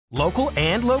Local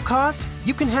and low cost?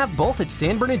 You can have both at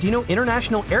San Bernardino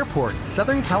International Airport,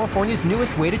 Southern California's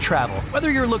newest way to travel. Whether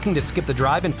you're looking to skip the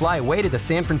drive and fly away to the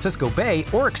San Francisco Bay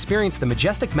or experience the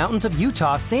majestic mountains of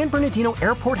Utah, San Bernardino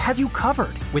Airport has you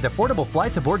covered. With affordable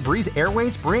flights aboard Breeze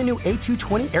Airways' brand new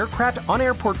A220 aircraft on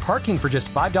airport parking for just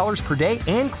 $5 per day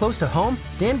and close to home,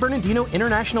 San Bernardino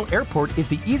International Airport is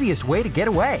the easiest way to get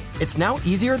away. It's now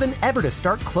easier than ever to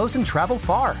start close and travel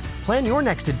far. Plan your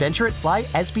next adventure at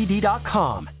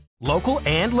flysbd.com. Local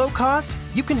and low cost?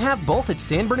 You can have both at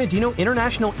San Bernardino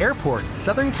International Airport,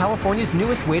 Southern California's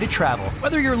newest way to travel.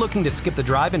 Whether you're looking to skip the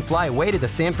drive and fly away to the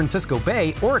San Francisco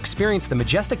Bay or experience the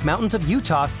majestic mountains of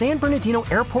Utah, San Bernardino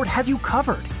Airport has you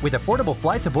covered. With affordable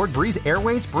flights aboard Breeze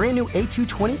Airways' brand new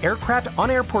A220 aircraft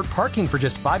on airport parking for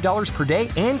just $5 per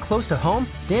day and close to home,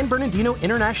 San Bernardino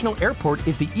International Airport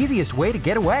is the easiest way to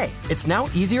get away. It's now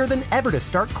easier than ever to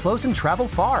start close and travel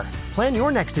far. Plan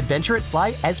your next adventure at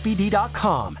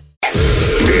flysbd.com.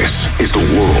 This is the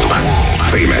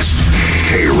world famous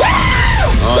K-Rock.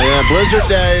 Oh yeah, Blizzard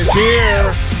Day is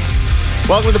here.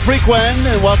 Welcome to the Frequent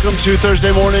and welcome to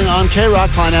Thursday morning on K-Rock.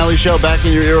 Klein Alley Show back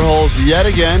in your ear holes yet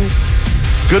again.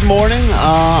 Good morning.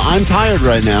 I'm tired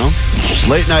right now.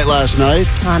 Late night last night.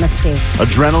 Honesty.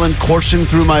 Adrenaline coursing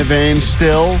through my veins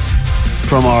still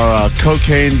from our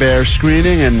Cocaine Bear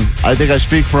screening, and I think I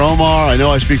speak for Omar. I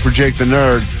know I speak for Jake the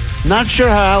Nerd. Not sure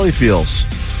how Allie feels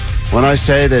when I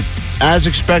say that, as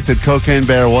expected, Cocaine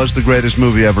Bear was the greatest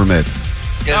movie ever made.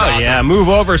 Awesome. Yeah, move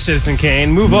over, Citizen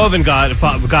Kane. Move over,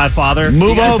 Godfather.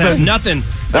 Move over. Have nothing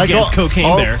against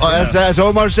Cocaine Bear. As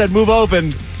Omar said, move open.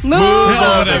 Move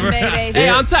over, baby. Hey,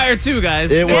 I'm tired too,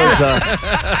 guys. It was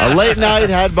a late night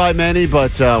had by many,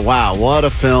 but wow, what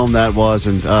a film that was.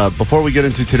 And before we get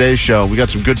into today's show, we got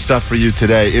some good stuff for you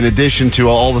today. In addition to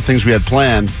all the things we had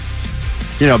planned,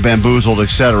 Bamboozled,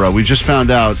 etc., we just found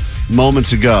out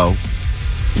moments ago,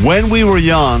 When We Were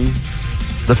Young,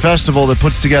 the festival that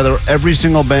puts together every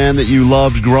single band that you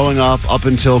loved growing up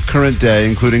until current day,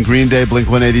 including Green Day,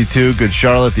 Blink-182, Good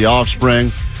Charlotte, The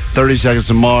Offspring, 30 Seconds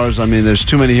to Mars. I mean, there's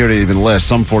too many here to even list.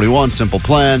 Sum 41, Simple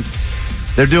Plan.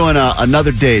 They're doing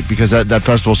another date because that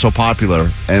festival is so popular,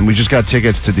 and we just got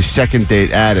tickets to the second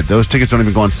date added. Those tickets don't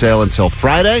even go on sale until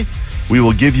Friday. We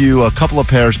will give you a couple of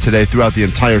pairs today throughout the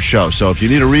entire show. So if you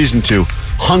need a reason to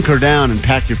hunker down and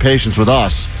pack your patience with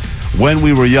us, When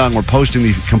We Were Young, we're posting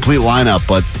the complete lineup,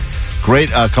 but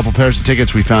great couple pairs of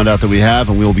tickets we found out that we have,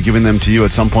 and we will be giving them to you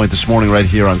at some point this morning right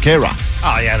here on K-Rock.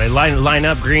 Oh, yeah, they line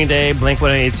up Green Day,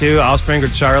 Blink-182, Offspring,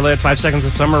 Good Charlotte, 5 Seconds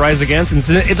of Summer, Rise Against. And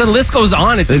the list goes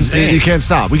on. It's insane. You can't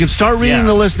stop. We could start reading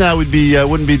the list now. Wouldn't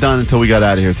be done until we got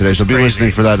out of here today, so be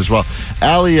listening for that as well.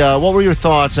 Allie, what were your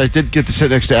thoughts? I did get to sit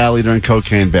next to Allie during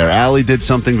Cocaine Bear. Allie did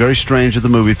something very strange at the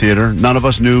movie theater. None of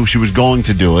us knew she was going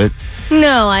to do it.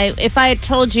 No, if I had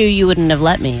told you, you wouldn't have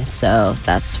let me. So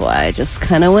that's why I just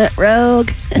kind of went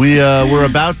rogue. We were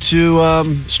about to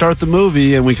start the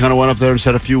movie, and we kind of went up there and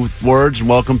said a few words and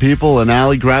welcomed people, and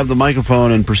Allie grabbed the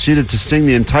microphone and proceeded to sing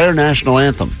the entire national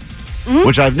anthem,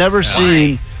 which I've never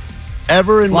seen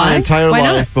ever in my entire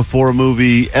life before a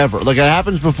movie ever. Like, it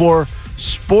happens before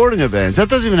sporting events. That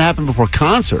doesn't even happen before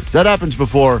concerts. That happens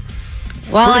before...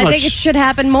 Well, I think it should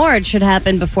happen more. It should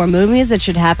happen before movies. It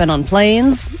should happen on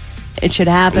planes. It should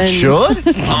happen. It should?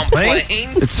 On planes?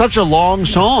 It's such a long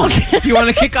song. Do you want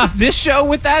to kick off this show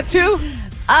with that, too?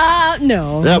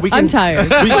 No. Yeah, I'm tired.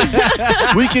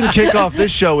 We can kick off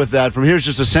this show with that. From here's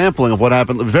just a sampling of what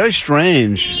happened. Very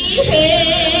strange.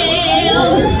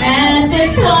 And the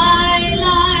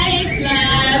twilight's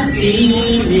last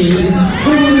gleaming,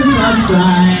 whose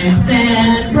lights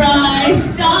and bright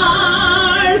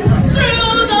stars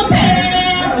through the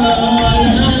perilous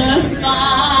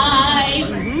fight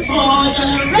for the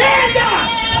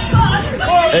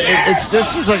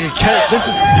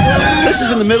This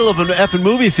is in the middle of an effing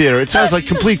movie theater. It sounds like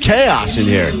complete chaos in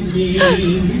here. and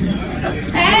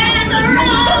the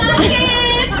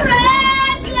rocket's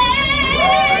red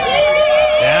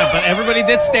Yeah, but everybody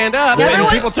did stand up, and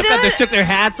Everyone people took their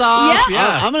hats off. Yep.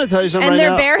 Yeah. I'm going to tell you something And right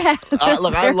their now. bear hats.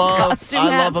 Look, I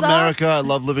love America. I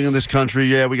love living in this country.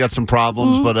 Yeah, we got some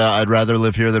problems, but I'd rather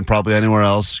live here than probably anywhere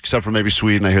else, except for maybe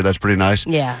Sweden. I hear that's pretty nice.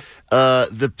 Yeah.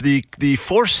 The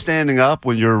forced standing up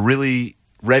when you're really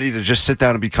ready to just sit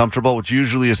down and be comfortable, which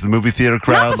usually is the movie theater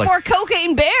crowd. Not before Cocaine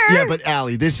Cocaine Bear. Yeah, but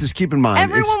Allie, this is, keep in mind.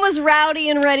 Everyone was rowdy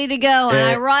and ready to go, and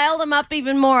I riled them up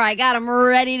even more. I got them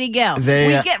ready to go. We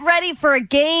get ready for a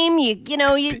game. You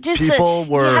just you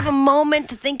have a moment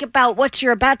to think about what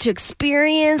you're about to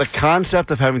experience. The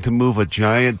concept of having to move a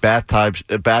giant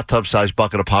bathtub-sized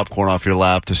bucket of popcorn off your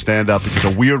lap to stand up because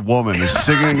a weird woman is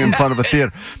singing in front of a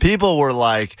theater. People were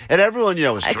like, and everyone,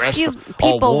 was dressed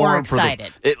all people warm. Were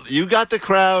excited. You got the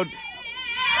crowd.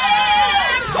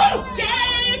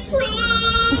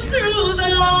 Through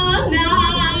the long night,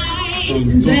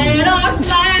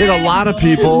 a lot of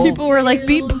people. People were like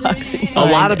beatboxing. A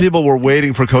lot of people were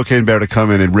waiting for Cocaine Bear to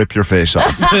come in and rip your face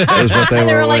off. That was what they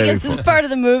were like, waiting "Is this for. part of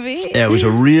the movie?" Yeah, it was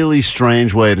a really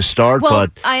strange way to start. Well,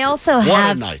 but I also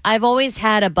I've always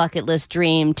had a bucket list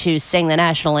dream to sing the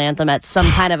national anthem at some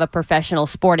kind of a professional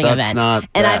sporting event.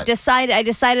 I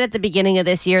decided at the beginning of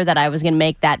this year that I was going to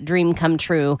make that dream come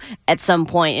true at some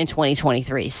point in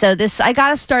 2023. So I got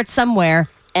to start somewhere,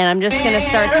 and I'm just going to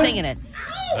start singing it.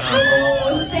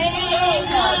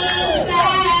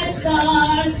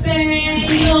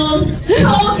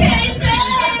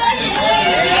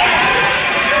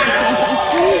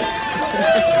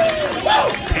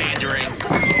 Pandering.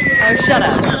 Oh, shut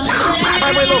up.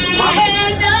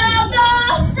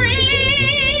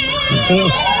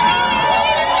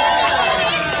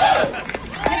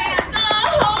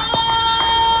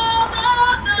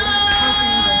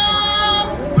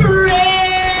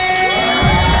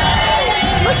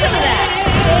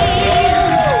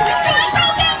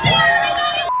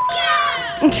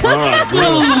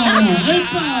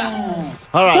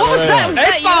 All right. What was that?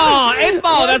 Eight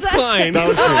ball. That's Klein. That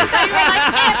was good.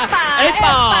 Eight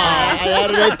ball. I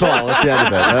added 8 ball at the end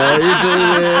of it.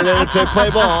 Usually they would say play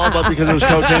ball, but because it was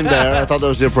Cocaine Bear, I thought that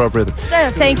was the appropriate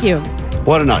thing. Thank you.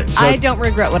 What a night. So I don't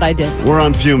regret what I did. We're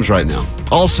on fumes right now.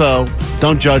 Also,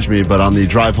 don't judge me, but on the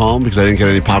drive home, because I didn't get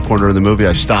any popcorn during the movie,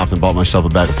 I stopped and bought myself a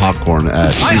bag of popcorn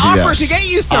at CVS. I offered to get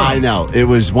you some. I know. It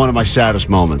was one of my saddest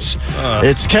moments.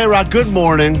 It's K-Rock. Good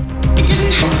morning.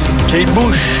 Kate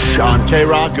Bush on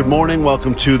K-Rock. Good morning.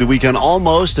 Welcome to the weekend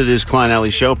almost. It is Klein Alley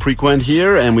Show. Prequent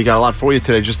here, and we got a lot for you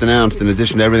today, just announced. In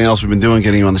addition to everything else we've been doing,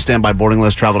 getting you on the standby boarding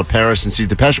list, travel to Paris and see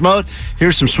Depeche Mode.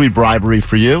 Here's some sweet bribery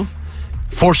for you.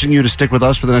 Forcing you to stick with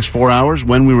us for the next 4 hours.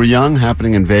 When We Were Young,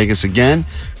 happening in Vegas again.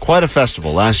 Quite a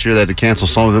festival. Last year they had to cancel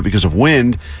some of it because of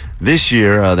wind. This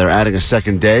year they're adding a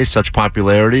second day. Such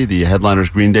popularity. The headliners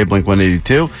Green Day,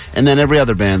 Blink-182, and then every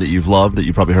other band that you've loved that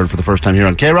you probably heard for the first time here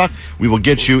on K-Rock. We will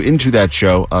get you into that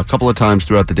show a couple of times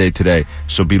throughout the day today.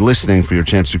 So be listening for your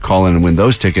chance to call in and win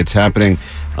those tickets. Happening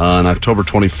on October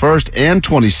 21st and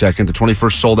 22nd. The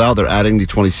 21st sold out. They're adding the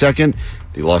 22nd.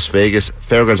 The Las Vegas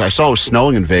Fairgrounds. I saw it was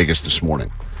snowing in Vegas this morning.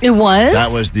 It was?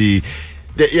 That was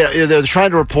they're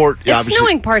trying to report. It's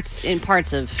snowing in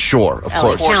parts of sure, of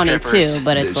LA course. County too,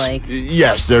 but it's like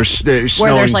yes, there's snowing.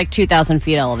 Where there's like 2,000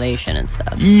 feet elevation and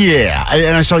stuff. Yeah,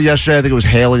 and I saw yesterday. I think it was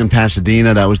hailing in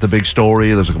Pasadena. That was the big story.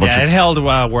 There was like a bunch it hailed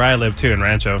where I live too in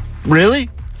Rancho. Really?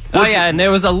 Oh yeah, and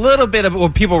there was a little bit of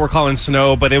what people were calling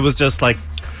snow, but it was just like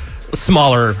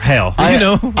smaller hail. I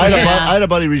had a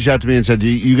buddy reach out to me and said,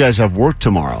 you guys have work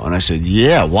tomorrow? And I said,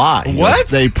 yeah, why? What?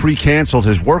 They pre-canceled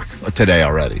his work today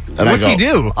already. And what's he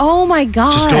do? Oh, my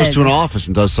God. Just goes to an office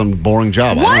and does some boring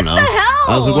job. I don't know. What the hell?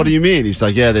 I was like, what do you mean? He's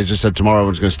like, yeah, they just said tomorrow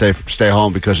everyone's going to stay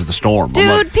home because of the storm. Dude,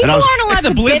 like, people aren't allowed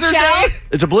to blizzard bitch out. day?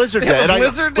 It's a blizzard day.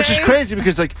 Blizzard which is day? crazy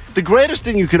because, like, the greatest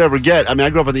thing you could ever get, I mean, I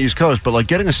grew up on the East Coast, but, like,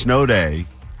 getting a snow day,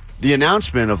 the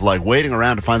announcement of, like, waiting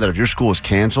around to find out if your school is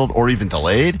canceled or even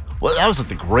delayed, well, that was, like,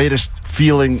 the greatest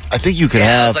feeling I think you could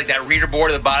have. It was like that reader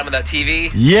board at the bottom of that TV.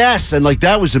 Yes, and, like,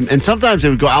 that was, and sometimes they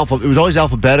would go it was always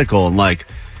alphabetical, and, like,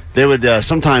 they would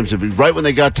sometimes, right when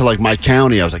they got to, like, my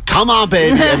county, I was like, come on,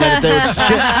 baby. And then if they would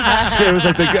skip, it was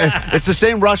like, it's the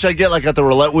same rush I get, like, at the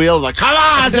roulette wheel. I'm like, come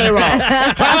on, Zero.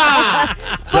 Come on.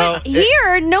 But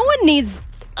here, no one needs...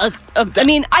 I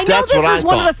mean, I know this is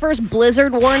one of the first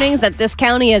blizzard warnings that this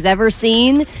county has ever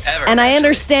seen. I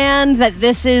understand that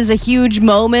this is a huge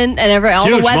moment and all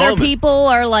the weather people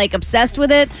are like obsessed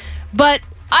with it. But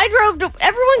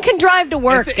everyone can drive to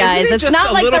work, guys. It's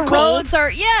not like the roads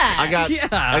are,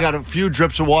 I got a few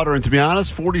drips of water, and to be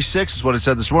honest, 46 is what it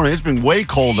said this morning. It's been way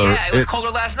colder. Yeah, it was colder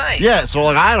last night. Yeah, so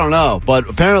like I don't know, but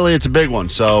apparently it's a big one.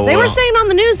 So they were saying on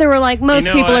the news, they were like,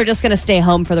 most people are just going to stay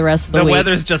home for the rest of the week. The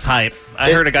weather's just hype.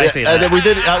 I heard a guy say that.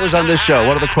 That was on this show.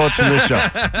 One of the quotes from this show.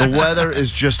 The weather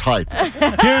is just hype.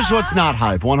 Here's what's not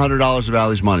hype. $100 of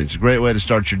Allie's money. It's a great way to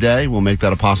start your day. We'll make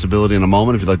that a possibility in a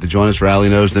moment if you'd like to join us for Allie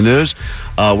Knows the News.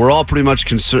 We're all pretty much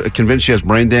convinced she has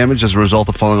brain damage as a result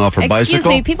of falling off her bicycle. Excuse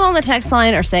me, people on the text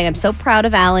line are saying, I'm so proud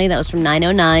of Allie. That was from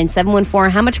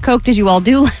 909-714. How much coke did you all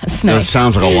do last night? That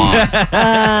sounds like a lot.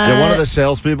 One of the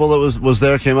salespeople that was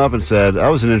there came up and said, that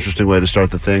was an interesting way to start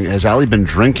the thing. Has Allie been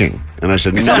drinking? And I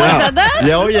said, no. Someone said that?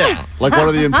 Yeah, oh yeah. Like one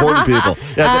of the important people.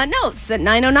 Yeah, no, it's at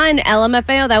 909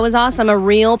 LMFAO. That was awesome. A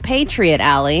real patriot,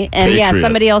 Allie. And yeah,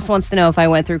 somebody else wants to know if I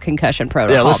went through concussion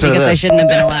protocol because I shouldn't have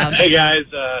been allowed. Hey guys,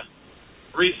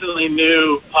 recently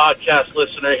new podcast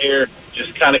listener here,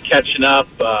 just kind of catching up,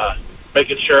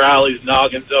 making sure Allie's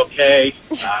noggin's okay.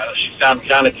 She sounds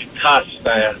kind of concussed.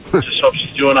 I just hope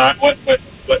she's doing all right.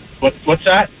 What's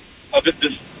that? Oh, this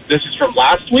is from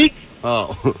last week?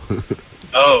 Oh.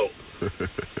 Oh.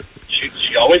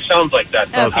 She always sounds like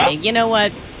that. Okay, you know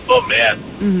what? Oh, man.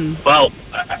 Mm-hmm. Well,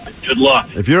 good luck.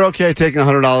 If you're okay taking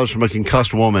 $100 from a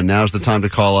concussed woman, now's the time to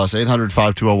call us.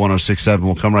 800-520-1067.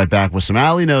 We'll come right back with some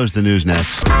Allie Knows the News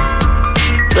next.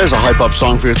 There's a hype-up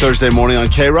song for your Thursday morning on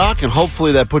K-Rock, and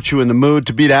hopefully that puts you in the mood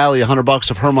to beat Allie.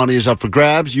 $100 of her money is up for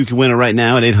grabs. You can win it right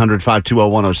now at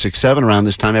 800-520-1067 around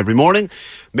this time every morning.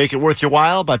 Make it worth your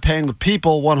while by paying the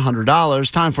people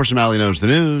 $100. Time for some Allie Knows the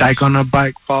News. Dyke on a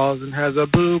bike falls and has a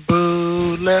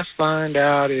boo-boo. Let's find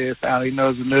out if Allie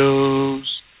knows the news.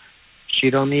 She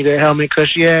don't need a helmet because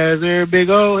she has her big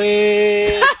old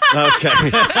head. Okay.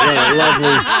 Yeah,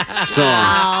 lovely song.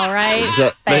 All right. Does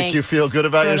that make you feel good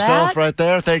about yourself right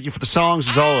there? Thank you for the songs,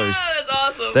 as always. That's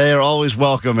awesome. They are always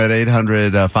welcome at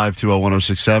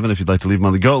 800-520-1067. If you'd like to leave them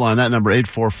on the GOAT line, that number,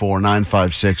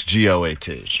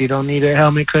 844-956-GOAT. She don't need a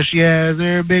helmet because she has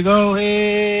her big old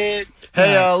head.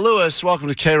 Hey, Lewis, welcome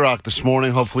to K-Rock this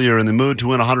morning. Hopefully you're in the mood to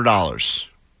win $100.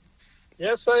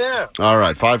 Yes, I am. All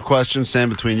right, 5 questions stand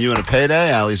between you and a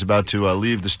payday. Allie's about to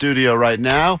leave the studio right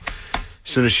now.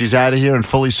 As soon as she's out of here and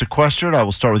fully sequestered, I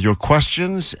will start with your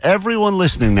questions. Everyone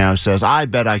listening now says, I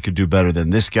bet I could do better than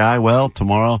this guy. Well,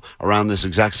 tomorrow, around this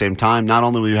exact same time, not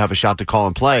only will you have a shot to call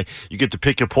and play, you get to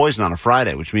pick your poison on a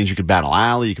Friday, which means you could battle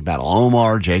Allie, you could battle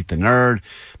Omar, Jake the Nerd,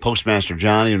 Postmaster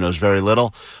Johnny, who knows very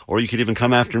little, or you could even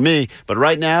come after me. But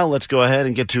right now, let's go ahead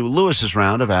and get to Lewis's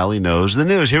round of Allie Knows the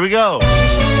News. Here we go.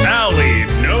 Allie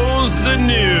Knows the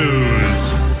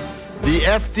News. The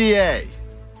FDA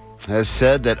has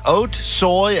said that oat,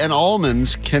 soy, and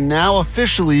almonds can now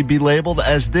officially be labeled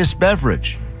as this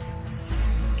beverage.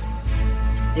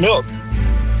 Milk.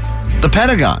 The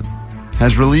Pentagon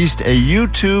has released a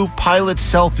U-2 pilot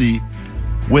selfie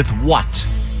with what?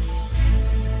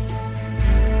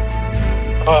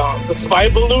 The spy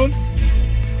balloon.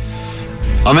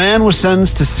 A man was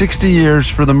sentenced to 60 years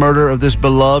for the murder of this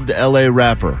beloved L.A.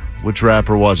 rapper. Which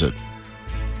rapper was it?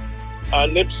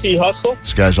 Nipsey Hussle.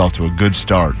 This guy's off to a good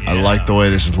start. Yeah. I like the way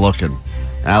this is looking.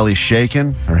 Allie's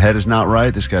shaking. Her head is not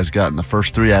right. This guy's gotten the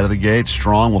first 3 out of the gate.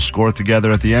 Strong. We'll score it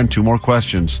together at the end. 2 more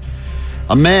questions.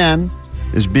 A man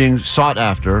is being sought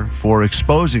after for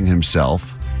exposing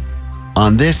himself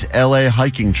on this L.A.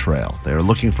 hiking trail. They're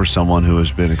looking for someone who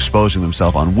has been exposing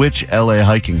themselves on which L.A.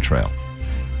 hiking trail?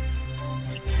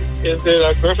 Is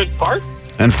it Griffith Park?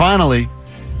 And finally,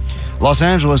 Los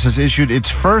Angeles has issued its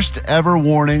first ever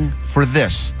warning for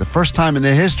this. The first time in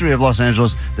the history of Los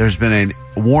Angeles, there's been a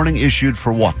warning issued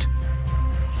for what?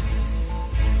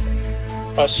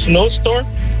 A snowstorm?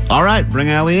 All right, bring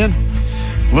Allie in.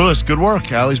 Lewis, good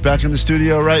work. Allie's back in the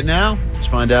studio right now. Let's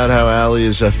find out how Allie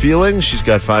is feeling. She's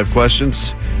got 5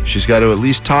 questions. She's got to at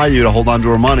least tie you to hold on to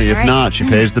her money. If not, she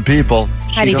pays the people.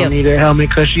 How do you do? She don't need a helmet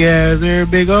because she has her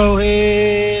big old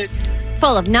head.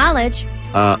 Full of knowledge.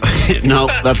 No,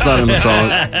 that's not in the song.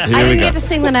 Here I didn't get to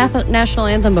sing the national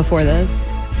anthem before this.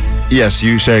 Yes,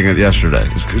 you sang it yesterday.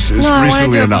 It's no, I wanted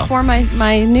to do it enough. before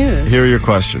my news. Here are your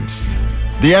questions.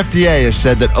 The FDA has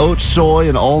said that oats, soy,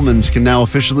 and almonds can now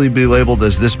officially be labeled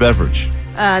as this beverage.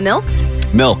 Milk?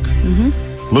 Milk.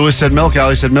 Mm-hmm. Lewis said milk.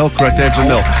 Allie said milk. Correct answer,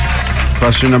 milk.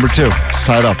 Question number 2. It's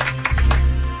tied up.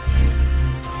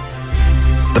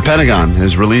 The Pentagon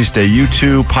has released a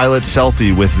U-2 pilot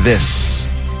selfie with this.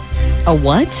 A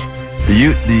what?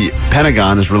 The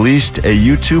Pentagon has released a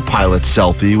U-2 pilot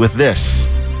selfie with this.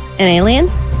 An alien?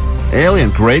 Alien.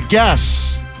 Great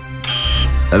guess.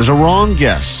 That is a wrong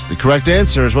guess. The correct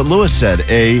answer is what Lewis said,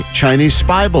 a Chinese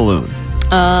spy balloon.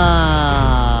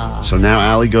 So now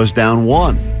Allie goes down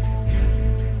 1.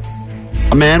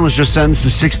 A man was just sentenced to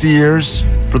 60 years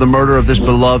for the murder of this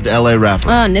beloved L.A. rapper.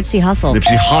 Oh, Nipsey Hussle.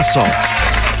 Nipsey Hussle.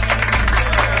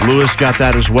 Lewis got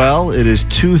that as well. It is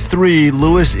 2-3.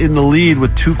 Lewis in the lead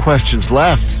with 2 questions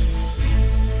left.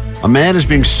 A man is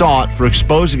being sought for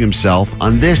exposing himself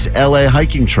on this L.A.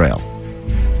 hiking trail.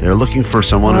 They're looking for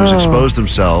someone who's exposed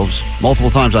themselves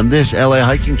multiple times on this L.A.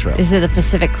 hiking trail. Is it the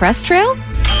Pacific Crest Trail?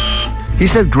 He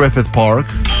said Griffith Park.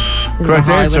 Correct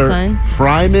answer,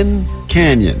 Fryman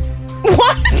Canyon.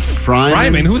 What?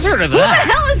 Fryman? Who's heard of that? Who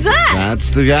the hell is that? That's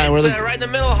the guy. It's right in the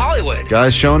middle of Hollywood.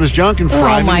 Guy's showing his junk in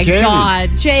Fryman Canyon. Oh, my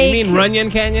God, Jake. You mean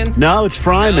Runyon Canyon? No, it's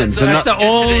Fryman. No, that's the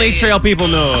only trail people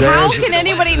know. How can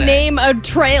anybody name a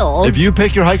trail? If you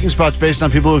pick your hiking spots based on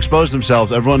people who expose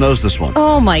themselves, everyone knows this one.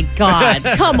 Oh, my God.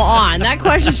 Come on. That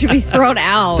question should be thrown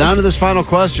out. Down to this final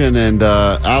question, and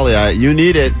Allie, you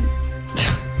need it.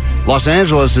 Los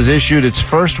Angeles has issued its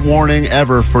first warning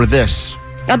ever for this.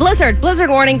 A blizzard. Blizzard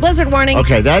warning. Blizzard warning.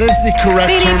 Okay, that is the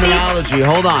correct terminology.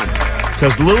 Hold on.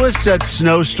 Because Lewis said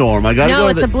snowstorm. No,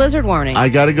 it's a blizzard warning. I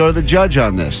got to go to the judge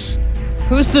on this.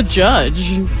 Who's the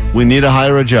judge? We need to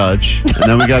hire a judge, and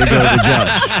then we got to go to the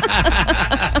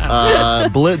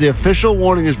judge. The official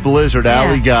warning is blizzard.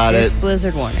 Allie got it. It's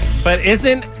blizzard warning. But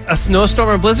isn't a snowstorm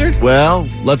a blizzard? Well,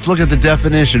 let's look at the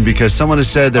definition because someone has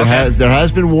said there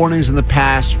has been warnings in the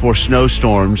past for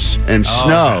snowstorms and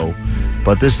snow,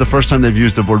 but this is the first time they've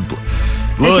used the word.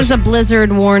 This is a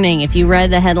blizzard warning. If you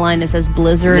read the headline, it says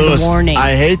blizzard warning.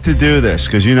 I hate to do this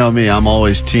because you know me, I'm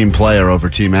always team player over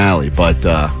team Allie, but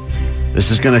this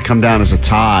is going to come down as a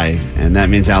tie, and that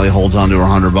means Allie holds on to her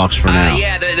 $100 for now.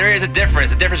 Yeah, there is a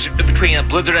difference. The difference between a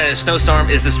blizzard and a snowstorm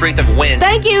is the strength of wind.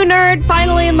 Thank you, nerd.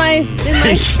 Finally in my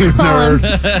Thank you, column.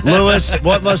 nerd. Lewis,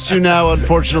 what must you now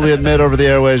unfortunately admit over the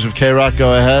airways of K-Rock?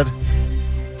 Go ahead.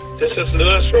 This is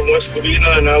Lewis from West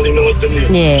Covina, and Allie knows the news.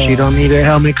 Yeah. She don't need a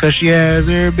helmet because she has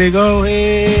her big old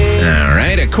head. All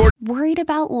right. Worried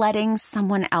about letting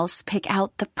someone else pick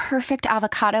out the perfect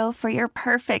avocado for your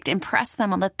perfect impress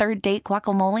them on the third date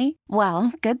guacamole?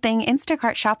 Well, good thing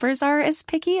Instacart shoppers are as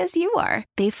picky as you are.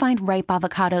 They find ripe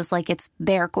avocados like it's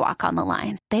their guac on the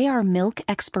line. They are milk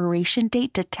expiration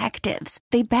date detectives.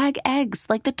 They bag eggs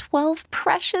like the 12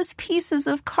 precious pieces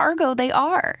of cargo they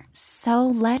are. So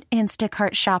let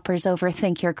Instacart shoppers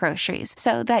overthink your groceries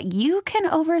so that you can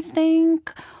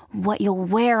overthink what you'll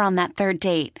wear on that third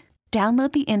date.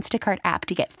 Download the Instacart app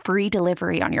to get free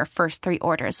delivery on your first 3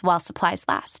 orders while supplies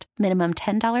last. Minimum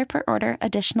 $10 per order.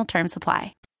 Additional terms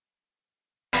apply.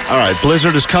 All right,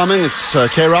 Blizzard is coming. It's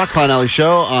K-Rock, Klein Alley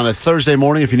Show on a Thursday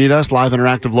morning. If you need us, live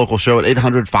interactive local show at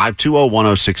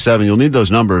 800-520-1067. You'll need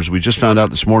those numbers. We just found out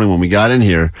this morning when we got in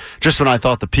here, just when I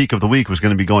thought the peak of the week was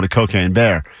going to be going to Cocaine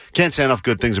Bear. Can't say enough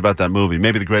good things about that movie.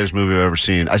 Maybe the greatest movie I've ever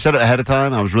seen. I said it ahead of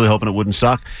time. I was really hoping it wouldn't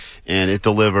suck, and it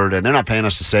delivered. And they're not paying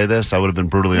us to say this. I would have been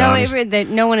brutally honest.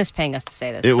 No one is paying us to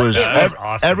say this. It was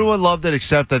awesome. Everyone loved it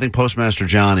except, I think, Postmaster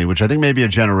Johnny, which I think may be a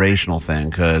generational thing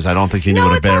because I don't think he knew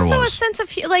what a bear was. No, it's also a sense of,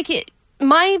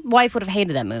 my wife would have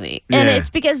hated that movie. And it's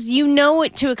because you know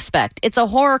what to expect. It's a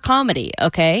horror comedy,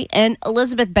 okay? And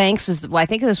Elizabeth Banks I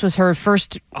think this was her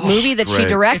first movie that she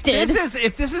directed.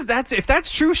 If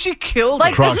that's true, she killed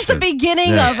it. This is the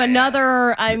beginning of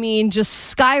another,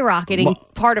 just skyrocketing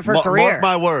part of her career. Mark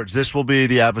my words, this will be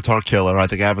the Avatar killer. I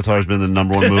think Avatar has been the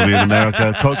 #1 movie in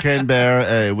America. Cocaine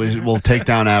Bear will take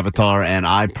down Avatar, and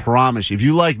I promise you, if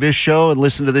you like this show and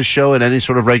listen to this show in any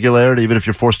sort of regularity, even if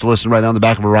you're forced to listen right now in the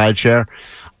back of a ride share,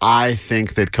 I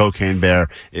think that Cocaine Bear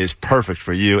is perfect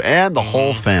for you and the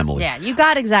whole family. Yeah, you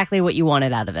got exactly what you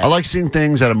wanted out of it. I like seeing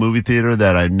things at a movie theater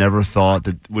that I never thought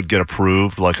that would get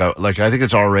approved. I think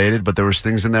it's R-rated, but there was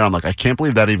things in there I'm like, I can't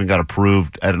believe that even got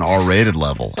approved at an R-rated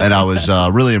level. And I was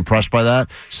really impressed by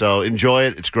that. So enjoy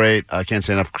it. It's great. I can't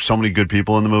say enough. So many good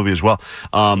people in the movie as well.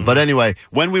 But anyway,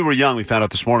 when we were young, we found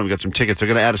out this morning we got some tickets. They're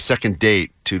going to add a second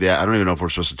date to that. I don't even know if we're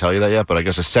supposed to tell you that yet, but I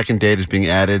guess a second date is being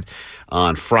added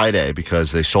on Friday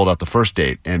because they sold out the first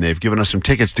date, and they've given us some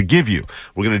tickets to give you.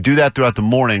 We're going to do that throughout the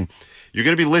morning. You're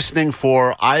going to be listening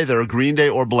for either Green Day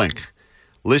or Blink.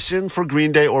 Listen for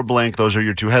Green Day or Blink. Those are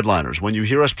your 2 headliners. When you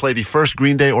hear us play the first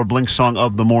Green Day or Blink song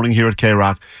of the morning here at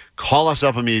K-Rock, call us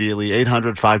up immediately,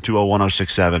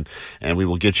 800-520-1067, and we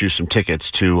will get you some tickets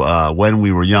to When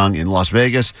We Were Young in Las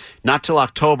Vegas. Not till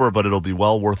October, but it'll be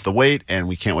well worth the wait, and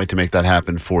we can't wait to make that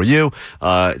happen for you.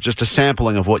 Just a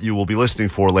sampling of what you will be listening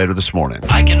for later this morning.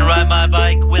 I can ride my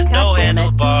bike with no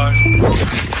handlebars.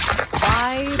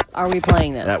 Why are we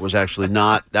playing this? That was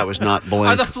not Blink.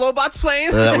 Are the Flowbots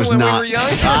playing That was when not, we were young?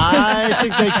 I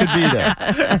think they could be there.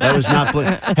 That was not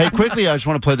Blink. Hey, quickly, I just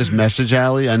want to play this message,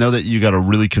 Allie. I know that you got a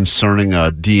really concerning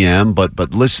DM,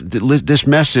 but listen, this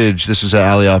message, this is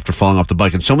Allie after falling off the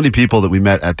bike, and so many people that we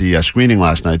met at the screening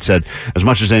last night said, as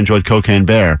much as they enjoyed Cocaine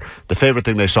Bear, the favorite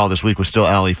thing they saw this week was still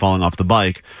Allie falling off the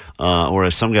bike, or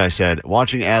as some guy said,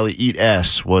 watching Allie eat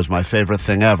S was my favorite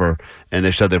thing ever, and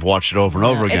they said they've watched it over and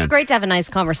over again. It's great to have a nice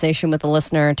conversation with the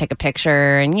listener and take a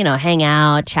picture and, hang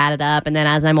out, chat it up. And then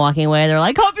as I'm walking away, they're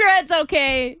like, hope your head's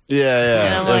okay. Yeah.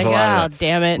 And I'm like, oh,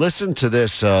 damn it. Listen to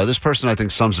this. This person, I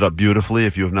think, sums it up beautifully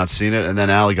if you have not seen it. And then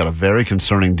Allie got a very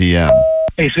concerning DM.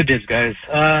 Hey, so this, guys.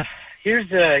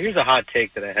 Here's a hot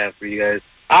take that I have for you guys.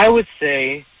 I would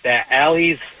say that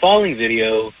Allie's falling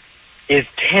video is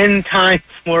 10 times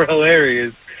more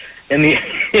hilarious in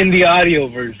the audio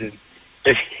version.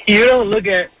 If you don't look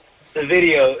at the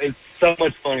video, it's so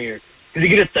much funnier. Because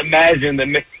you can just imagine the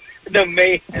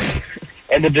mayhem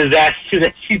and the disaster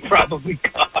that she probably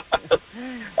caused.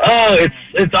 Oh,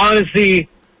 it's honestly,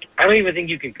 I don't even think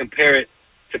you can compare it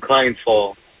to Klein's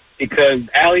fall. Because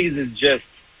Allie's is just,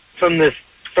 from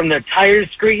the tire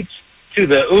screech to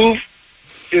the oof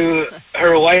to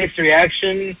her wife's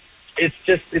reaction,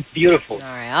 it's beautiful. All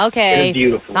right, okay. It's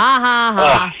beautiful. Ha, ha,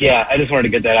 ha. Yeah, I just wanted to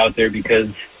get that out there because,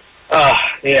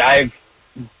 I've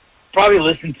probably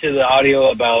listened to the audio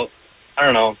about,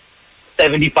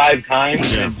 75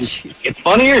 times. Yeah. It's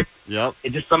funnier. Yep.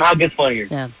 It just somehow gets funnier.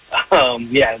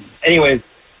 Yeah. Anyways,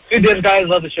 good dips, guys.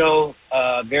 Love the show.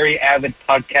 Very avid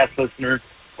podcast listener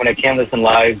when I can listen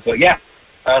live. But yeah.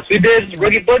 Sweet Dips,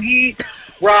 Roogie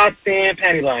Boogie, Rock, and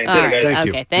Panty Line. All right. Thank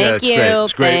you. Okay, thank you.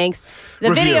 It's great. Thanks.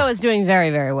 The video is doing very,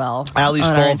 very well. Allie's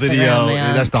fall video,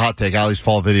 that's the hot take. Allie's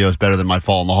fall video is better than my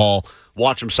fall in the hall.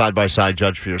 Watch them side by side,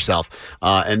 judge for yourself.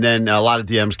 And then a lot of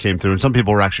DMs came through, and some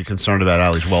people were actually concerned about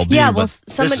Allie's well-being. Yeah, well,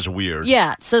 this is weird.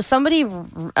 Yeah, so somebody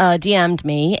DM'd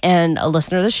me, and a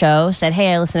listener of the show said,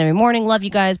 hey, I listen every morning, love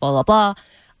you guys, blah, blah, blah.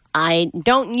 I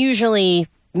don't usually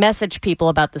message people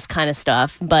about this kind of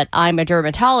stuff, but I'm a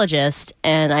dermatologist,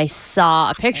 and I saw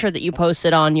a picture that you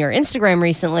posted on your Instagram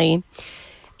recently,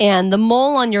 and the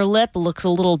mole on your lip looks a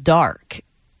little dark.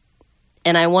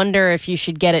 And I wonder if you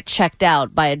should get it checked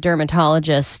out by a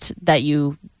dermatologist that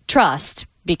you trust,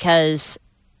 because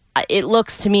it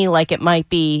looks to me like it might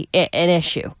be an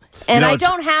issue. And I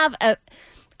don't have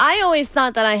I always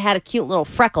thought that I had a cute little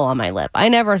freckle on my lip. I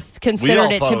never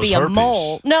considered it to be a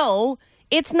mole. No.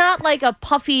 It's not like a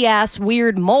puffy-ass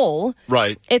weird mole.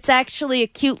 Right. It's actually a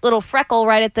cute little freckle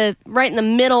right in the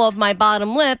middle of my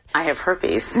bottom lip. I have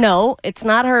herpes. No, it's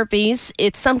not herpes.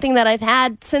 It's something that I've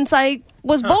had since I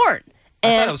was born.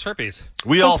 I thought it was herpes.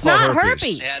 We all it's thought not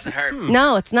herpes. Yeah, it's a herpes.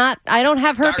 No, it's not. I don't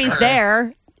have herpes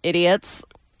there, idiots.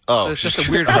 Oh, it's just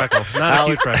a weird freckle, not a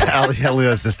cute freckle. Allie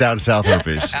has this down south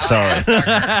herpes. Sorry.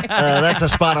 That's a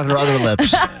spot on her other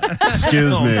lips.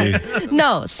 Excuse me.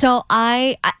 No, so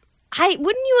I wouldn't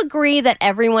you agree that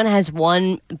everyone has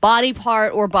one body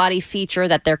part or body feature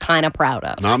that they're kind of proud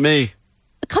of? Not me.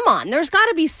 Come on, there's got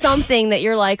to be something that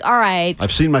you're like, all right.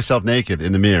 I've seen myself naked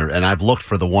in the mirror, and I've looked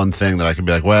for the one thing that I can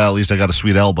be like, well, at least I got a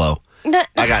sweet elbow.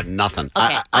 I got nothing.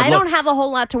 Okay, I don't have a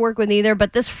whole lot to work with either,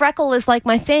 but this freckle is like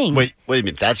my thing. Wait a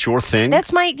minute. That's your thing?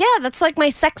 That's like my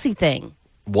sexy thing.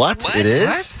 What? It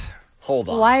is? Hold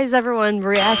on. Why is everyone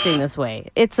reacting this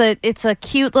way? It's a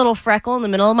cute little freckle in the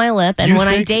middle of my lip, and when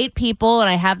I date people and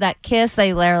I have that kiss,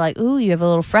 they're like, "Ooh, you have a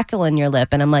little freckle in your lip,"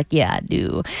 and I'm like, "Yeah, I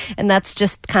do," and that's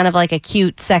just kind of like a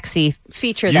cute, sexy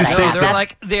feature that I have. They're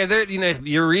like,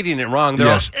 you're reading it wrong. They're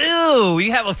like, "Ooh,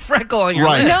 you have a freckle on your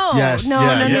lip." No,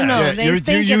 no. They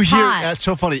think it's hot. That's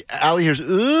so funny. Allie hears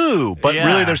 "ooh," but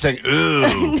really they're saying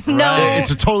 "ooh." No, it's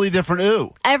a totally different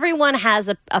 "ooh." Everyone has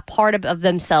a part of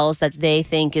themselves that they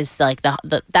think is like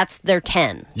that's their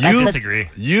 10. You disagree.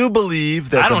 You believe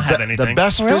that I don't have anything. The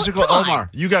best physical. Omar,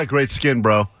 you got great skin,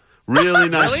 bro. Really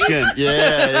nice skin.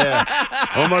 Yeah.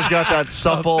 Omar's got that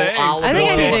supple olive. I think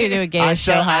I need to do a game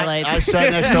show highlights. I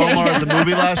sat next to Omar at the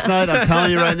movie last night. I'm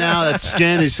telling you right now, that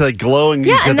skin, he's like glowing.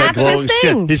 Yeah, he's got and that that's glowing his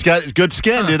skin. thing. He's got good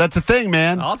skin, dude. That's a thing,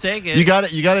 man. I'll take it. You got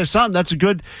it. You got to have something. That's a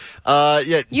good.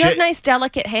 Yeah. You have nice,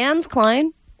 delicate hands,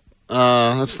 Klein.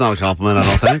 That's not a compliment, I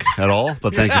don't think, at all.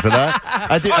 But thank you for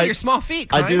that. Your small feet,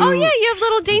 Klein. I do. Oh yeah, you have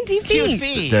little dainty feet. Cute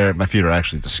feet. My feet are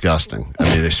actually disgusting. I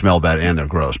mean, they smell bad and they're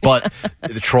gross. But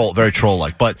very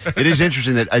troll-like. But it is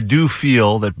interesting that I do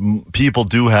feel that people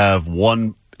do have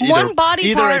either a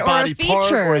body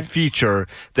part or a feature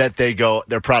that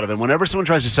they're proud of. And whenever someone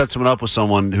tries to set someone up with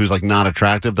someone who's like not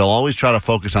attractive, they'll always try to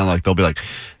focus on they'll be like,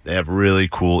 they have really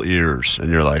cool ears, and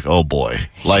you're like, oh boy,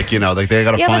 like they got to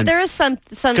find. Yeah, but there is some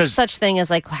such thing as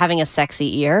like having a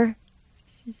sexy ear.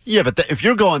 Yeah, but if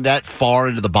you're going that far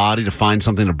into the body to find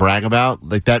something to brag about,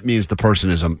 like that means the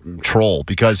person is a troll,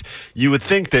 because you would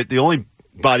think that the only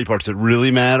body parts that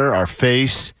really matter are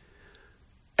face,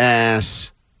 ass,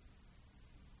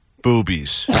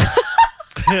 boobies.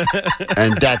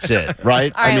 and that's it,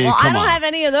 right? All right, I mean, I come don't on. have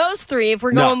any of those three if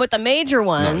we're going with the major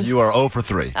ones. No, you are 0 for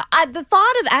 3. The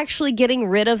thought of actually getting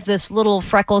rid of this little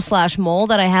freckle/mole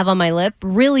that I have on my lip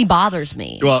really bothers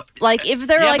me. Well, like if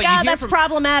they're Yeah, like, but you hear that's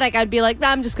problematic, I'd be like, nah,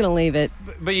 I'm just going to leave it.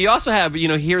 But you also have,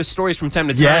 hear stories from time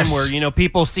to time Yes. where,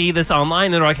 people see this online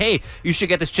and they're like, hey, you should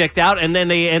get this checked out. And then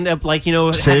they end up like,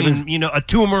 Saving- having, a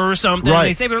tumor or something. Right. And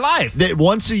they save their life.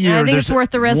 Once a year, I think it's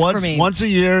worth the risk for me. Once a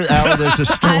year, Allie, there's a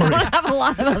story. I don't have a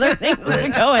lot of other things to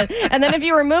go with. And then if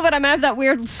you remove it, I'm going to have that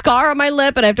weird scar on my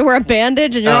lip and I have to wear a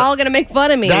bandage and you're all going to make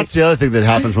fun of me. That's the other thing that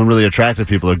happens when really attractive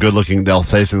people are good looking. They'll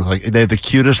say things like they have the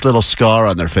cutest little scar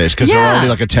on their face because they're already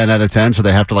like a 10 out of 10, so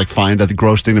they have to like find a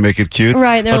gross thing to make it cute.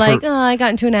 Right. They're But like, for- I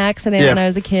got into an accident when I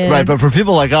was a kid. Right, but for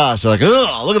people like us, they're like,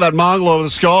 oh, look at that Mongolo with a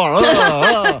scar.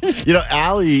 Oh, oh.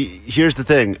 Allie, here's the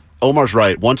thing. Omar's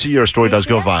right. Once a year, a story does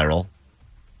go viral.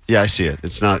 Yeah, I see it.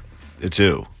 It's not, it's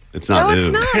ew. It's not No,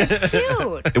 ew. it's not.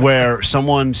 It's cute. Where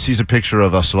someone sees a picture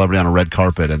of a celebrity on a red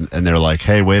carpet and they're like,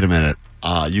 hey, wait a minute.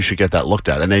 You should get that looked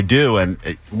at. And they do. And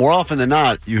more often than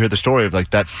not, you hear the story of like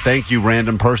that thank you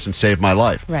random person saved my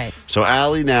life. Right. So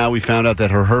Allie, now we found out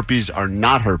that her herpes are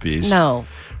not herpes. No.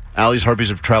 Allie's herpes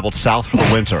have traveled south for the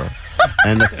winter.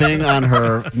 And the thing on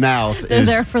her mouth They're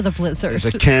there for the blizzard. is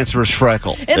a cancerous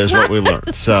freckle, is what we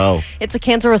learned. So It's a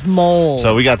cancerous mole.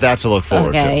 we got that to look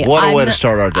forward Okay, to. What a I'm way to gonna-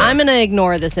 start our day. I'm going to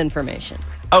ignore this information.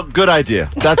 Oh, good idea.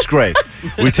 That's great.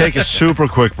 We take a super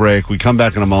quick break. We come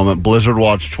back in a moment. Blizzard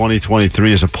Watch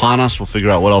 2023 is upon us. We'll figure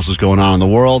out what else is going on in the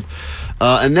world.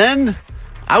 And then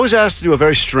I was asked to do a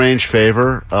very strange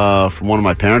favor from one of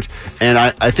my parents. And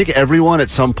I think everyone at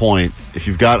some point, if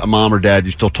you've got a mom or dad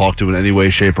you still talk to in any way,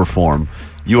 shape, or form,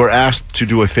 you are asked to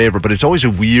do a favor, but it's always a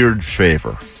weird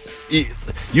favor.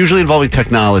 Usually involving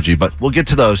technology, but we'll get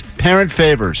to those. Parent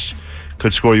favors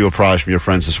could score you a prize from your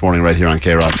friends this morning right here on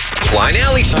K-Rock. Klein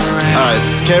Alley. All right,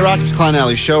 it's K-Rock, it's Klein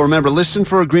Alley Show. Remember, listen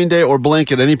for a Green Day or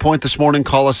Blink at any point this morning.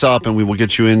 Call us up, and we will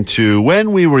get you into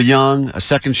When We Were Young, a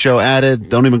second show added.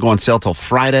 Don't even go on sale till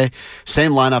Friday.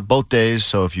 Same lineup both days,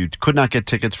 so if you could not get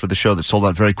tickets for the show that sold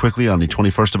out very quickly on the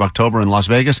 21st of October in Las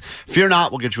Vegas, fear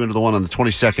not, we'll get you into the one on the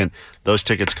 22nd. Those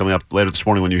tickets coming up later this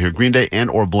morning when you hear Green Day and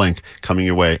or Blink coming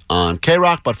your way on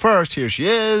K-Rock. But first, here she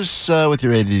is with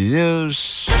your ADD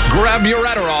News. Grab your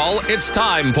Adderall. It's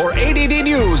time for ADD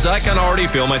News. I can already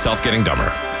feel myself getting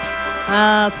dumber.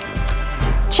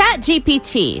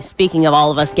 ChatGPT, speaking of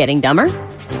all of us getting dumber,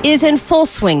 is in full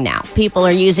swing now. People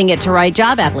are using it to write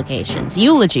job applications,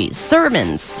 eulogies,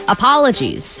 sermons,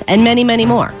 apologies, and many, many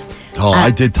more. Oh,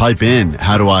 I did type in,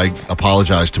 how do I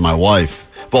apologize to my wife?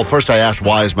 Well, first I asked,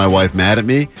 why is my wife mad at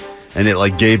me? And it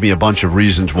like gave me a bunch of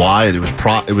reasons why, and it was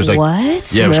like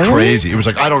What? Yeah, it was Really? crazy. It was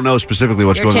like I don't know specifically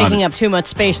what's You're going taking on. up too much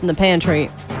space in the pantry.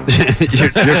 Your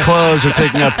clothes are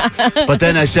taking up. But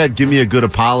then I said, give me a good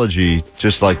apology,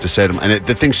 just like to say to him. And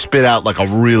the thing spit out like a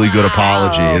really good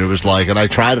apology, and it was like, and I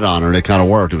tried it on her, and it kind of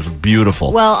worked. It was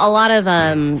beautiful. Well, a lot of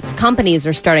companies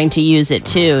are starting to use it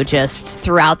too, just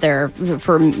throughout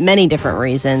for many different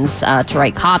reasons, to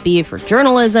write copy for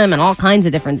journalism and all kinds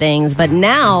of different things. But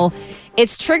now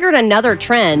it's triggered another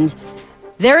trend.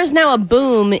 There is now a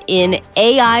boom in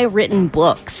AI written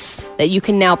books that you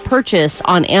can now purchase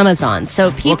on Amazon. So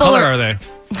people What color are they?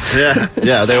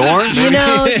 Yeah, are they orange? You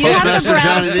know, you have to Postmaster browse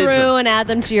Johnny needs through them. and add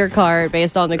them to your cart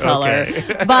based on the color.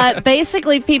 Okay. But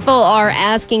basically, people are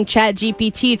asking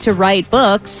ChatGPT to write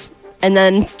books, and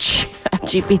then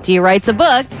ChatGPT writes a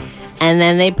book, and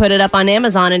then they put it up on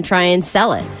Amazon and try and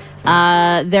sell it.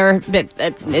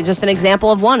 Just an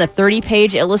example of one, a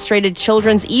 30-page illustrated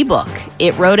children's ebook.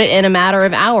 It wrote it in a matter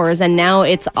of hours, and now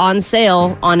it's on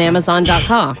sale on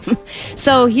Amazon.com.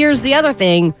 So here's the other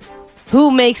thing.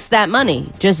 Who makes that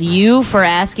money? Just you for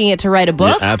asking it to write a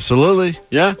book? Yeah, absolutely.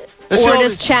 Yeah. That's Or the only-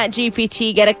 does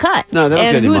ChatGPT get a cut? No, they don't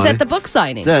and get any who's money. at the book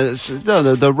signing? No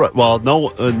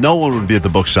one would be at the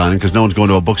book signing because no one's going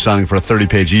to a book signing for a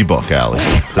 30-page ebook, Allie.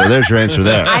 So there's your answer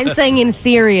there. I'm saying in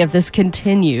theory, if this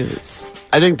continues,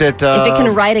 I think that if it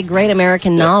can write a great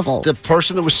American novel. the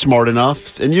person that was smart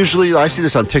enough, and usually I see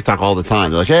this on TikTok all the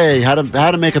time. They're like, "Hey, how to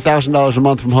make $1,000 a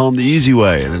month from home the easy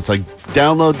way?" And it's like,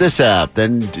 download this app,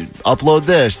 then upload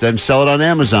this, then sell it on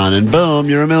Amazon, and boom,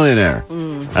 you're a millionaire.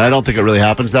 And I don't think it really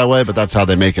happens that way, but that's how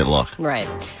they make it look. Right.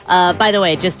 By the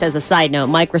way, just as a side note,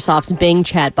 Microsoft's Bing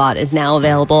chatbot is now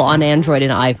available on Android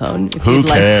and iPhone. Who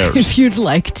cares? If you'd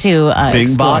like to Bing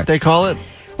explore. bot, they call it.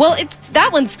 Well,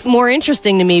 that one's more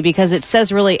interesting to me because it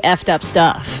says really effed up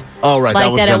stuff. Oh, right.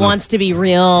 Like that it wants to be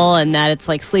real and that it's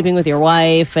like sleeping with your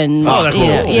wife. And that's cool.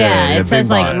 Yeah, it says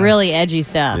Bing like Bot. really edgy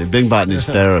stuff. Yeah, Bing Bot needs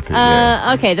therapy.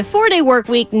 Okay, the 4-day work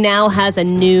week now has a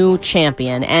new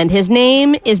champion, and his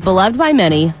name is beloved by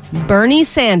many. Bernie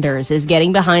Sanders is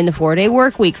getting behind the 4-day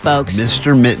work week, folks.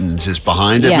 Mr. Mittens is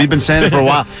behind it. Yeah. We've been saying it for a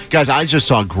while. Guys, I just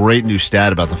saw a great new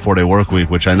stat about the 4-day work week,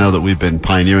 which I know that we've been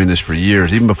pioneering this for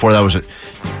years. Even before that was a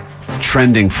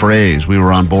trending phrase, we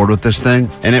were on board with this thing.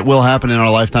 And it will happen in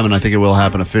our lifetime, and I think it will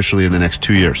happen officially in the next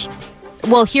 2 years.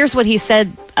 Well, here's what he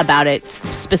said about it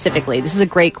specifically. This is a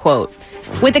great quote.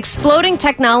 With exploding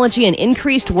technology and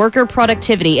increased worker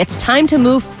productivity, it's time to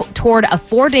move toward a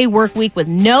 4-day work week with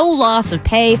no loss of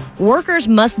pay. Workers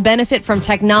must benefit from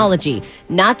technology,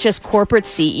 not just corporate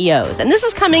CEOs. And this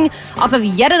is coming off of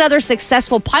yet another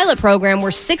successful pilot program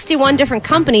where 61 different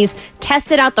companies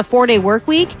tested out the 4-day work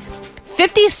week.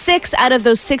 56 out of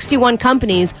those 61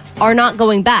 companies are not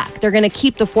going back. They're going to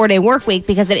keep the 4-day work week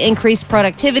because it increased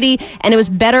productivity and it was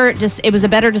a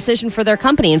better decision for their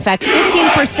company. In fact,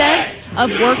 15%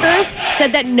 of workers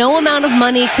said that no amount of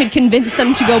money could convince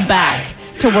them to go back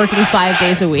to working 5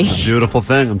 days a week. It's a beautiful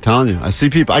thing, I'm telling you.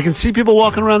 I can see people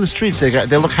walking around the streets. They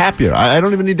look happier. I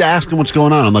don't even need to ask them what's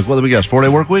going on. I'm like, what do we guess? 4-day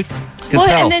work week?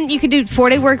 And then you could do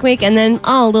 4-day work week and then,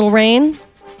 a little rain,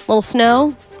 a little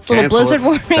snow. Little blizzard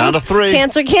warning. Down to 3.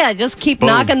 Cancer, just keep Boom.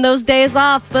 knocking those days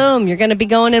off. Boom. You're going to be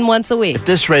going in once a week. At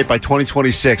this rate, by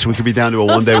 2026, we could be down to a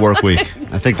 1-day work week.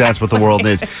 I think that's what the world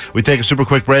needs. We take a super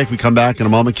quick break. We come back in a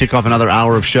moment, kick off another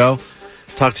hour of show.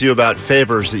 Talk to you about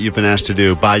favors that you've been asked to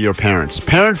do by your parents.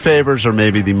 Parent favors are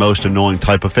maybe the most annoying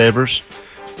type of favors.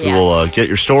 Yes. We will get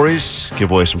your stories,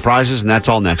 give away some prizes, and that's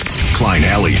all next. Klein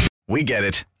Alley. We get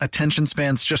it. Attention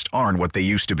spans just aren't what they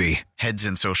used to be. Heads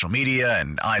in social media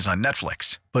and eyes on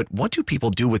Netflix. But what do people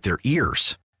do with their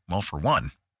ears? Well, for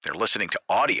one, they're listening to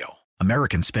audio.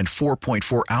 Americans spend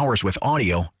 4.4 hours with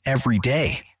audio every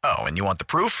day. Oh, and you want the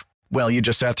proof? Well, you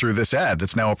just sat through this ad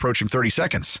that's now approaching 30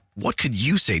 seconds. What could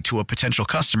you say to a potential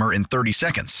customer in 30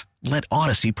 seconds? Let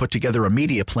Odyssey put together a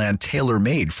media plan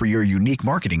tailor-made for your unique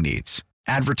marketing needs.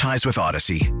 Advertise with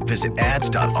Odyssey. Visit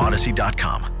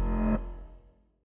ads.odyssey.com.